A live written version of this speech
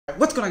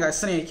What's going on, guys?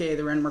 Sunny, aka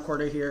the Random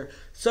Recorder here.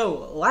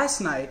 So,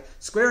 last night,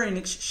 Square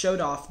Enix showed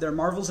off their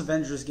Marvel's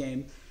Avengers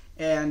game,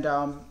 and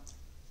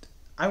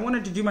I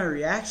wanted to do my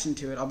reaction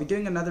to it. I'll be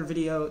doing another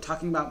video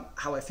talking about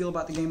how I feel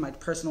about the game, my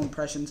personal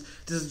impressions.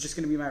 This is just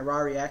going to be my raw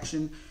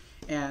reaction,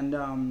 and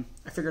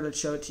I figured I'd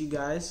show it to you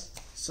guys,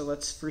 so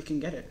let's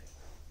freaking get it.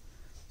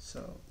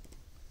 So,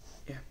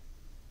 yeah.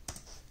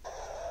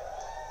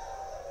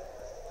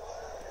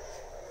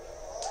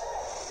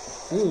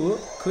 Ooh,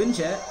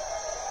 Quinjet.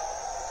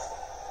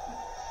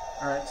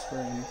 Alright,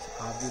 Square Enix,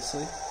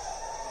 obviously.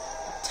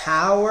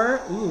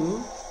 Tower,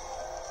 ooh.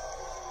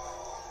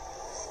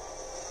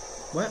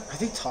 What? Are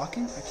they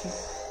talking? I can't.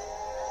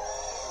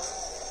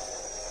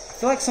 I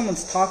feel like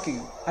someone's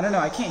talking. I don't know,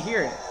 I can't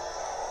hear it.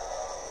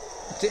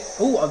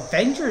 Oh,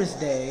 Avengers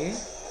Day.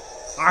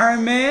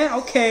 Iron Man,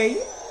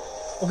 okay.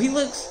 Oh, he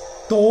looks.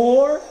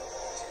 Thor.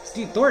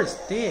 Dude, Thor is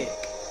thick.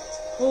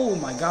 Oh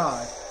my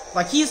god.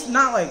 Like, he's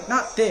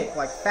not thick,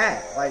 like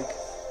fat. Like,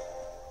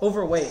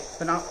 overweight,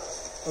 but not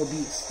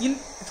obese. You know,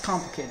 it's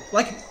complicated.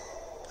 Like,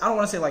 I don't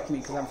want to say like me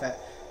because I'm fat.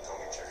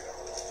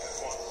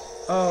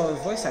 Oh,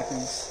 voice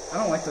actings. I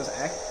don't like those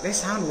they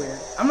sound weird.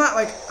 I'm not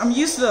like, I'm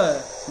used to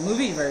the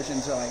movie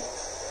versions or like.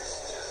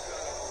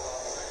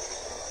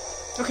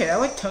 Okay, I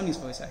like Tony's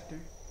voice actor.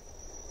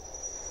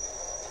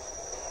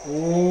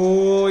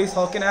 Ooh, he's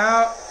hulking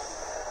out.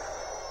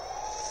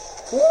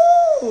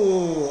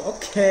 Ooh,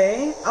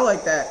 okay. I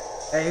like that.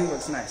 Hey, he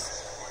looks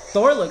nice.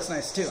 Thor looks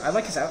nice too. I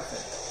like his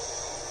outfit.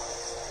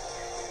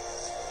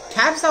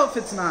 Cap's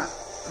outfit's not,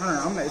 I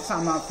don't know,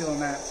 I'm not feeling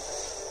that.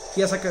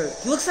 He has like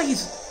he looks like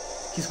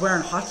he's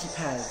wearing hockey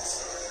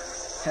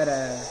pads.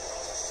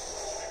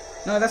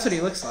 No, that's what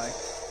he looks like.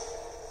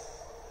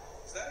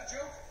 Is that a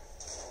joke?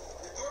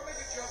 Did Thor make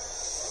a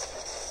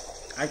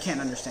joke? I can't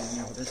understand any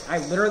of this. I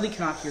literally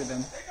cannot hear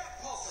them.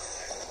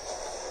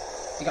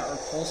 They got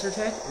repulsor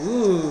tech?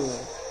 Ooh.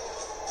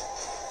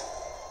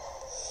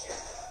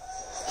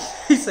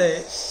 He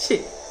said,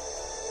 shit.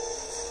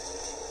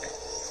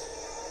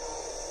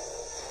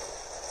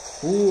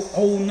 Ooh,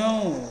 oh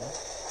no.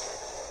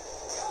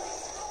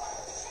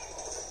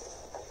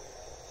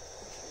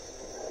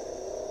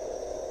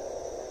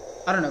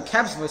 I don't know,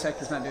 Cap's voice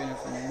actor's not doing it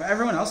for me, but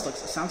everyone else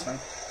sounds fine.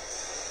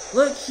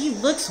 Look, he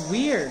looks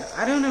weird.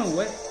 I don't know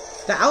what,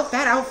 that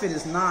outfit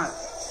is not,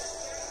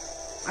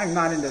 I'm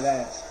not into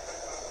that.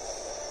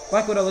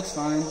 Black Widow looks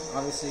fine,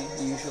 obviously,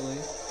 usually.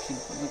 She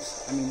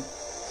looks, I mean,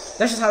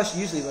 that's just how she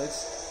usually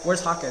looks.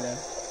 Where's Hawkeye though?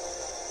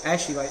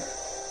 Actually, like,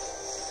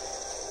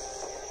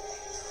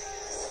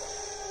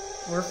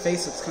 her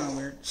face looks kind of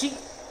weird. She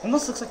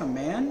almost looks like a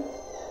man.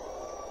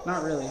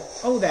 Not really.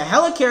 Oh, the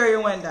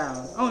helicarrier went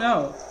down. Oh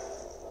no.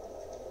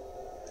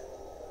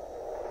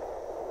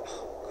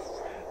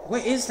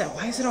 What is that?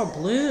 Why is it all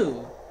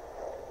blue?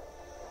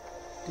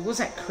 Dude, what's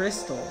that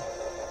crystal?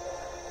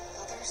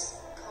 Others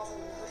call them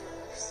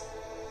murderers.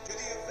 Do the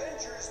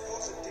Avengers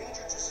pose a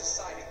danger to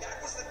society? That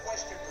was the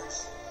question,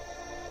 Bruce.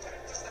 That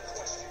was the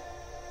question.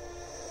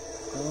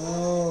 Oh.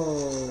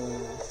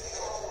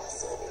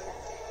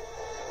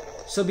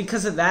 So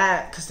because of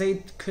that, because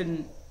they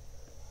couldn't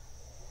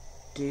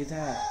do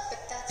that.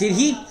 Did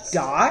he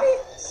die?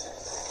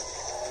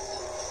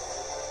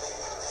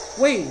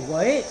 Wait,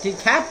 what? Did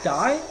Cap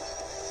die?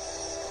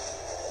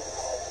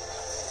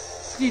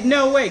 Dude,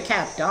 no way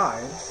Cap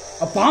died.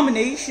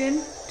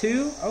 Abomination,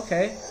 too?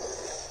 Okay.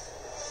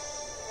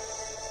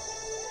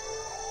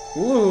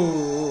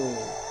 Ooh.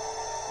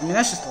 I mean,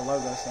 that's just a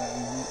logo, so,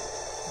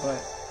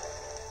 but.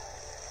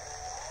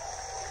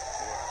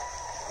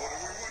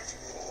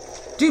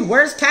 Dude,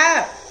 where's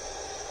Cap?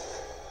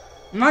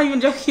 I'm not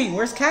even joking.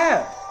 Where's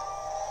Cap?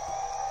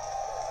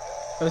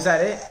 Oh, is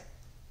that it?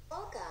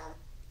 Welcome,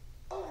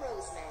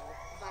 Roseman,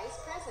 Vice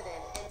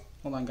President, and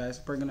Hold on, guys.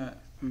 I'm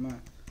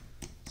gonna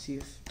see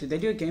if did they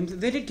do a gameplay?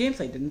 They did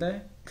gameplay, didn't they?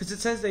 Because it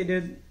says they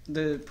did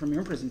the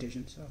premiere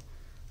presentation, so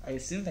I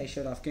assume they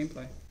showed off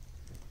gameplay.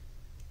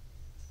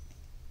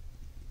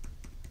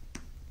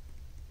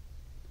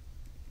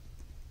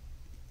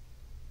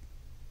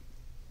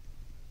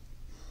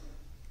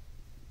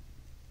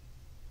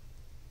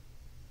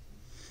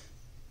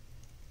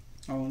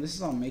 Oh, this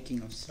is all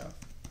making of stuff.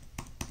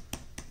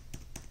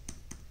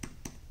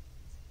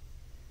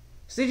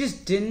 So they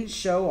just didn't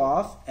show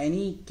off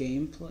any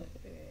gameplay.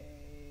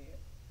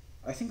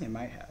 I think they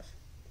might have.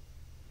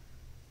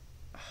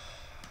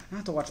 I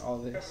have to watch all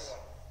this.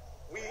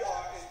 Everyone, we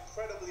are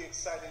incredibly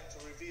excited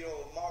to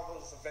reveal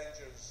Marvel's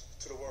Avengers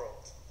to the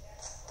world.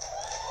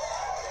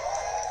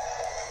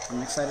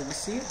 I'm excited to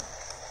see it.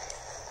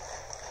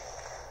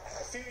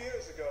 A few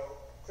years ago,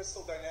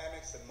 Crystal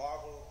Dynamics and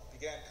Marvel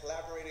began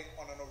collaborating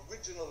on an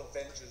original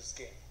Avengers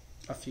game.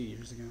 A few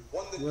years ago.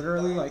 One that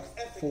Literally like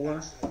epic 4.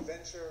 action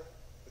adventure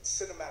with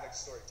cinematic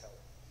storytelling.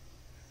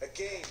 A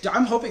game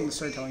I'm hoping the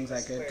storytelling's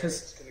that good,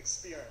 because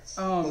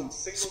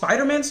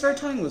Spider-Man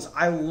storytelling was,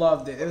 I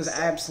loved it. It was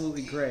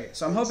absolutely great.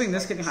 So I'm hoping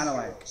this can kind of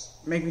like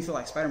make me feel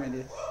like Spider-Man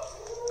did.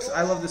 Because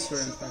I love this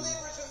story in Spider-Man.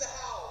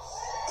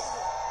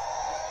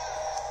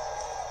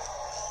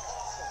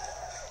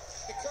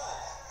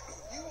 Because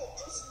you will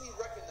instantly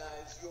recognize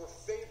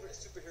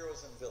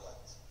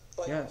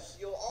But Yes.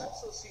 you'll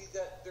also see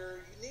that they're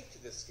unique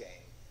to this game,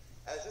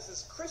 as this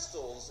is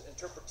Crystal's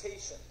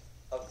interpretation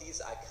of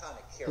these iconic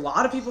A characters.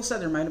 lot of people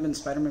said there might have been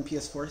Spider-Man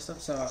PS4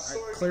 stuff, so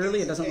clearly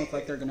it doesn't look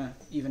like they're gonna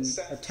even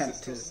San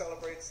attempt Francisco to.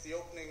 celebrates the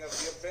opening of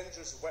the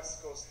Avengers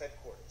West Coast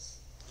headquarters.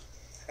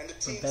 And the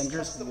team's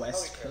Avengers custom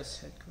West helicarrier,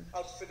 Coast headquarters.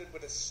 outfitted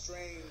with a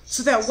strange...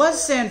 So that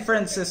was San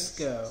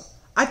Francisco.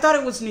 I thought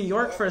it was New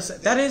York for a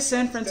second. That is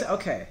San Francisco.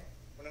 Okay.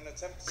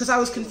 Because I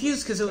was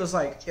confused because it was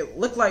like, it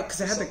looked like, because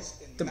it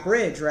had the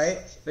bridge, right?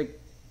 Like,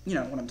 you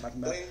know what I'm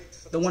talking about.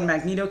 The one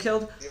Magneto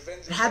killed.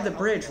 It had the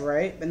bridge,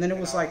 right? And then it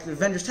was like the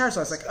Avengers Tower, so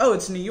I was like, oh,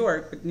 it's New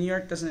York, but New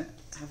York doesn't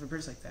have a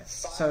bridge like that.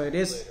 So it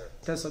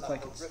does look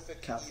like it's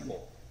California.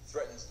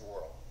 Threatens the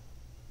world.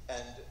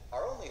 And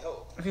our only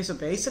hope Okay, so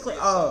basically,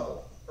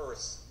 oh.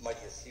 Earth's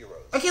mightiest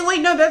heroes. Okay,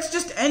 wait, no, that's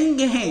just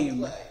Endgame.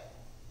 Play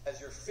as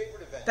your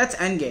favorite event. That's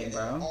Endgame, in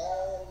bro. An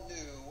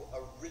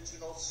all-new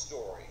original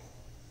story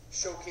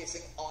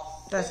showcasing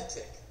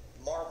authentic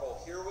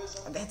Marvel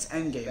heroism. That's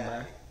Endgame, bro.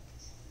 humanity.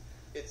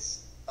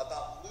 It's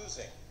about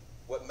losing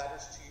what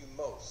matters to you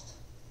most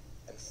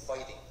and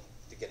fighting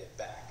to get it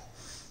back.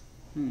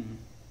 I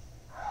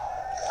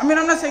mean,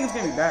 I'm not saying it's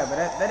gonna be bad, but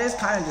that is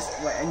kind of just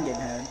what Endgame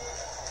had,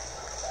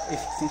 if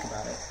you think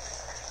about it.